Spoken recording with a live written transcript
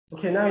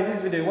Okay, now in this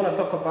video, we want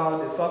to talk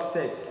about the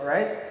subsets,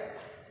 alright?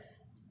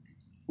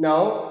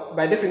 Now,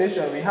 by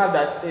definition, we have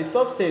that a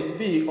subset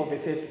B of a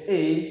set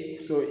A,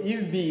 so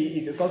if B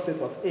is a subset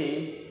of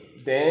A,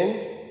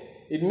 then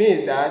it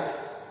means that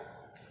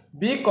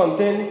B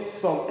contains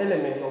some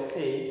element of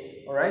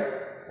A, alright?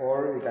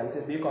 Or we can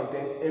say B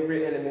contains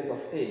every element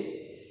of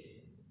A.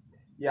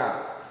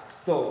 Yeah,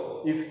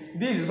 so if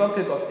B is a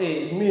subset of A,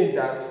 it means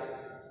that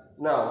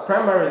now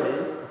primarily,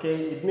 okay,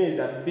 it means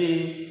that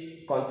B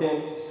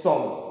contains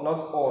some, not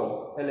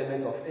all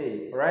elements of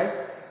A, right?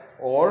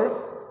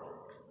 Or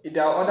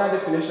there are other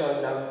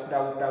definitions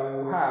that we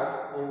will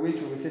have in which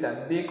we will say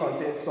that B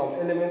contains some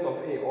element of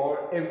A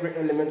or every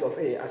element of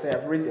A, as I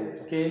have written,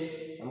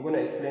 okay? I'm going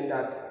to explain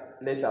that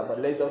later, but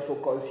let's just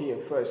focus here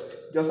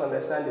first. Just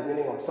understand the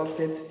meaning of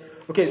subsets.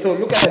 Okay, so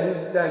look at this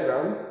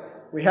diagram.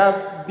 We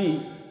have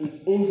B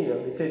is in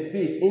here, the set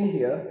B is in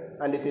here,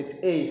 and the set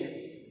A is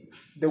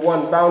the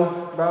one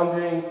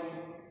bounding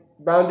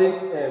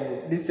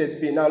this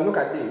set B. Now look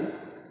at this.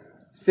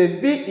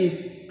 Set B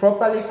is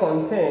properly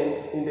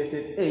contained in the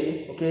set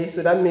A, okay?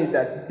 So that means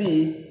that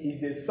B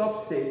is a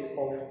subset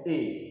of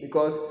A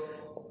because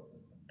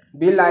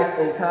B lies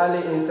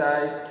entirely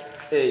inside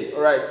A.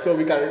 Alright, so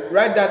we can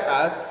write that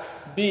as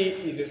B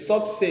is a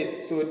subset.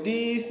 So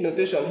this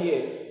notation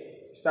here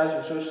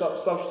starts to show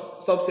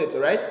subsets,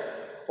 alright?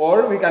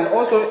 Or we can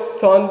also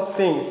turn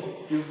things.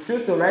 You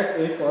choose to write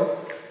A first,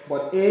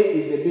 but A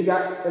is the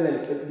bigger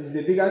element, is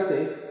the bigger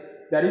set.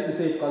 That is to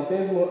say, it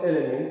contains more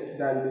elements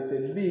than the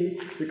set B.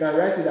 We can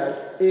write it as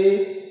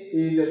A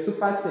is a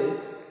superset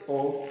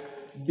of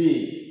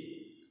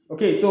B.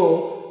 Okay,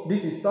 so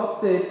this is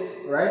subset,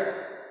 right?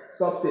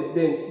 Subset,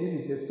 then this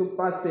is a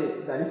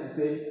superset. That is to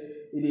say,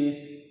 it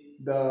is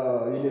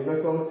the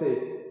universal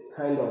set,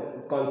 kind of.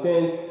 It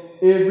contains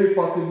every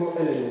possible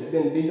element.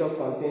 Then it just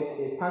contains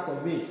a part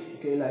of it,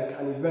 okay, like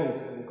an event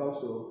when it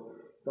comes to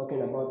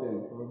talking about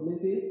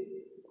probability.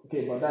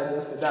 Okay, but that's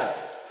just for that.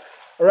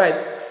 All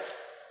right.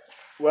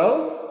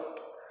 Well,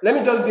 let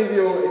me just give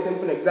you a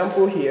simple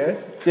example here.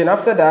 Then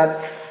after that,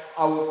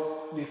 I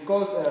will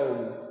discuss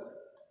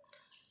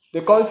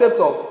the concept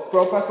of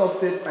proper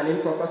subset and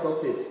improper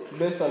subset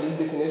based on this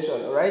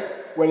definition, alright?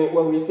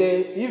 When we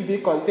say if B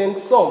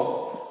contains some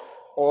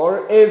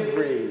or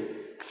every,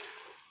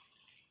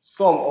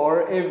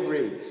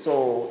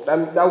 so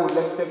that would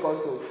take us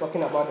to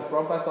talking about the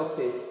proper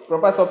subset.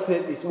 Proper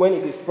subset is when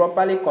it is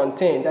properly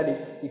contained, that is,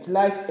 it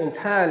lies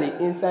entirely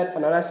inside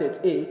another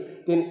set A.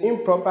 Then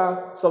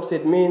improper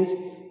subset means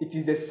it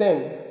is the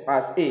same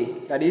as A.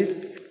 That is,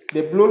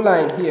 the blue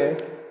line here,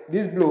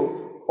 this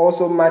blue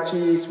also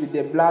matches with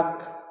the black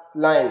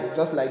line,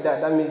 just like that.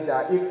 That means they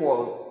are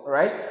equal,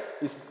 right?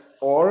 That's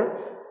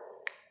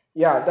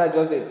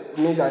just it. It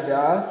means that they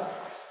are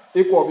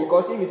equal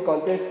because if it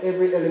contains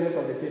every element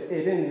of the set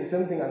A, then it's the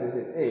same thing as the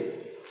set A.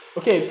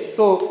 Okay,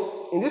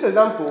 so in this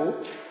example,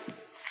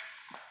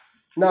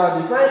 now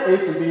define A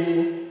to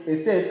be a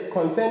set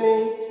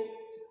containing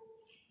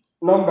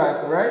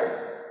numbers, right?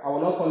 I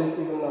will not call it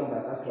even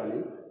numbers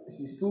actually.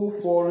 This is 2,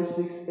 4,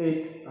 6,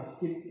 8, I've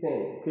skipped 10,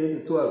 okay,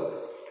 to 12.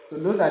 So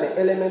those are the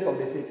elements of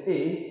the set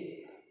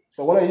A.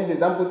 So I want to use the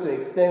example to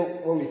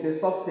explain when we say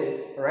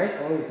subset, right?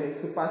 And when we say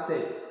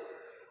superset.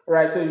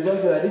 Alright, so you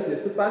just know that this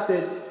is a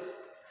superset.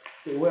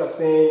 It's a way of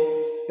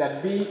saying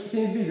that B,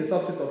 since B is a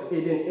subset of A,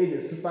 then A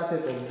is a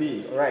superset of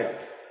B. Alright.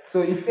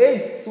 So if A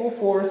is 2,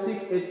 4,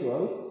 6, 8,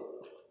 12,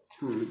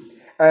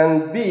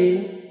 and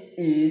B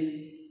is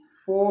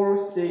 4,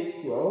 6,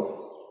 12.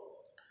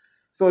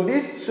 So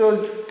this shows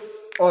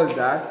us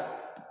that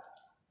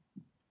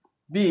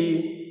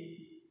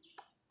B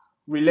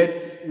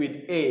relates with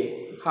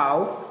A.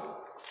 How?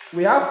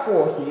 We have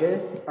 4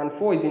 here, and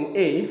 4 is in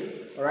A,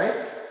 alright?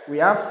 We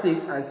have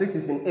 6, and 6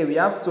 is in A. We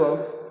have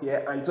 12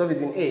 here, and 12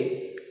 is in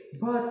A.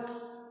 But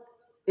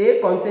A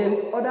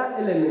contains other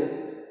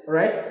elements,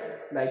 right?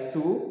 Like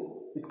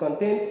 2, it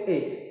contains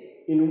 8.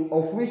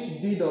 Of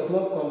which B does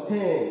not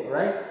contain,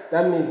 right?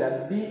 That means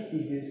that B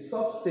is a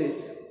subset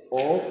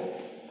of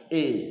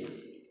A,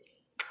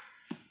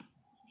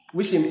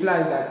 which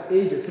implies that A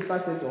is a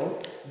superset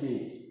of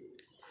B.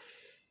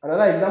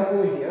 Another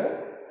example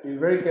here, be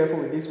very careful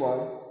with this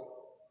one.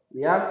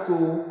 We have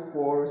 2,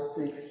 4,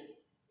 6,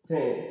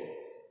 10.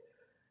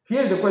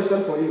 Here's the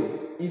question for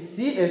you. Is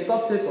C a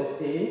subset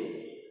of A?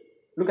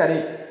 Look at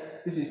it.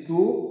 This is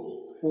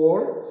 2,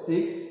 4,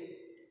 6.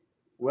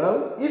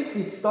 Well, if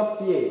it stopped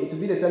here, it would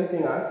be the same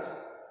thing as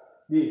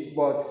this,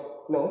 but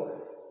no.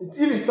 If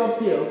it stopped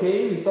here,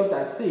 okay, if it stopped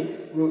at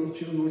 6, we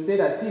will say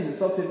that C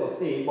is a subset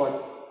of A, but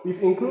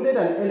we've included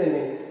an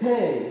element,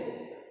 10.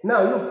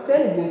 Now look,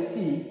 10 is in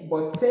C,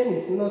 but 10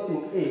 is not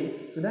in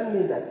A, so that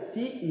means that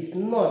C is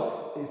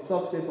not a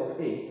subset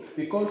of A,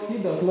 because C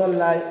does not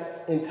lie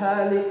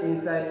entirely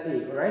inside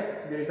A,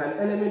 right? There is an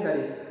element that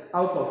is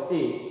out of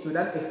A, so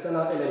that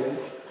external element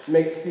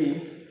makes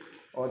C,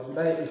 or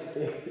that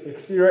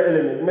exterior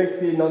element makes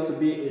C not to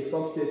be a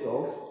subset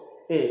of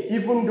A,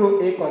 even though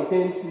A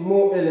contains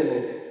more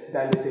elements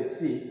than the set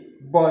C.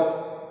 But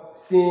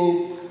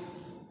since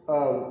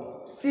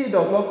C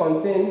does not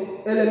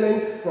contain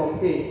elements from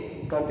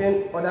A, it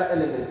contains other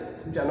elements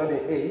which are not in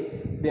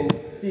A, then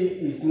C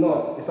is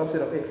not a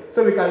subset of A.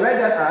 So we can write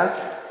that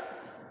as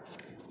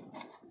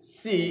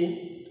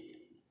C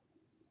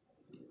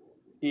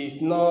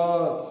is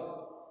not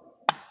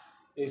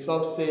a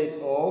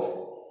subset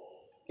of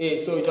A.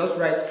 So you just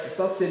write the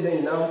subset, then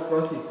you now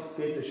cross it,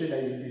 okay, to show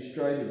that you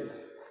destroyed it.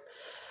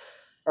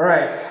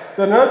 Alright,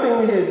 so another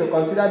thing here is to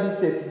consider this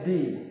set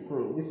D.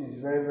 This is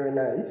very, very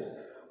nice.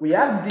 We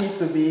have D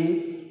to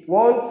be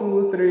 1,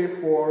 2, 3,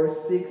 4,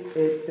 6,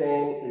 8,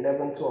 10,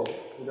 11, 12.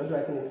 We're just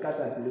writing it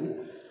scatteredly.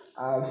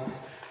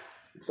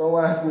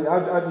 Someone asked me,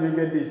 how do you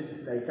get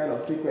this like kind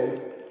of sequence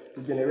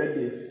to generate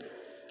this?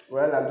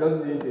 Well, I'm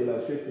just doing to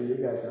illustrate to you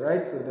guys,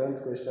 alright? So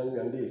don't question me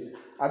on this.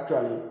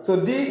 Actually,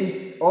 so D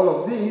is all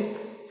of these.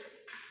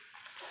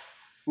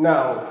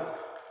 Now,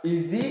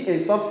 is D a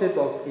subset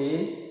of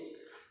A?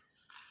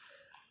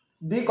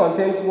 D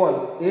contains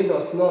 1, A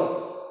does not.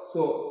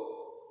 So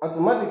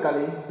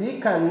automatically, D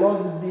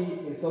cannot be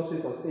a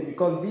subset of A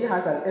because D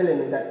has an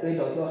element that A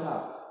does not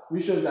have,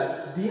 which shows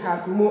that D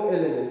has more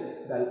elements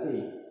than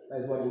A.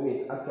 That is what it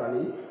means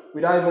actually,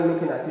 without even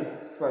looking at it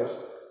first,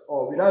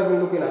 or without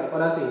even looking at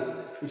other things.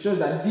 It shows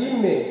that D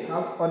may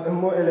have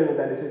more elements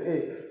than the set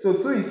A. So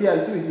 2 is here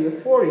and 2 is here,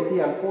 4 is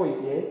here and 4 is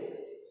here,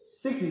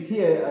 6 is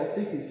here and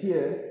 6 is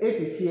here, 8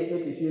 is here,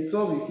 8 is here,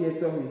 12 is here,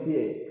 12 is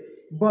here.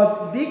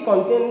 But D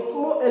contains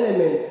more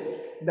elements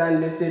than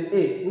the set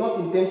A, not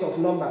in terms of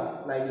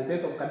number, like in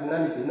terms of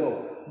cardinality,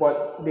 no,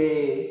 but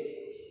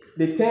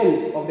the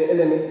terms of the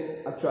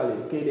element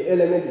actually, okay, the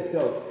element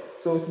itself.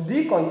 So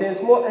D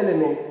contains more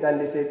elements than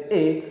the set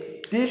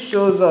A. This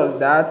shows us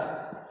that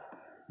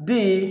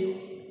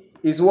D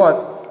is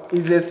what?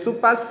 Is a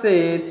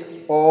superset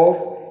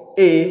of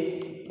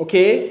A,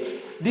 okay?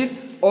 This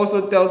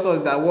also tells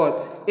us that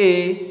what?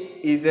 A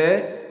is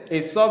a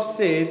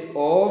subset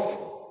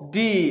of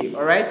D,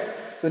 alright?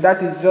 So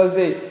that is just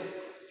it.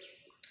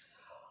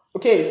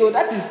 Okay, so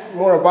that is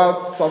more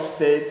about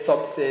subset.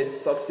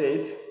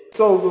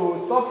 So we will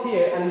stop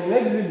here, and in the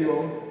next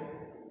video,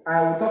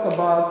 I will talk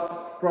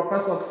about proper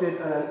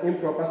subset and an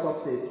improper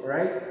subset,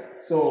 alright?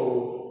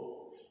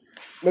 So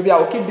maybe I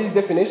will keep this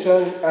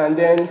definition, and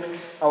then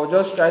I will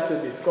just try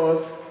to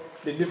discuss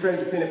the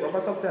difference between a proper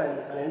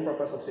subset and an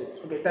improper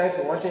subset. Okay, thanks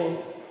for watching,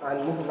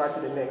 and move over to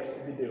the next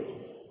video.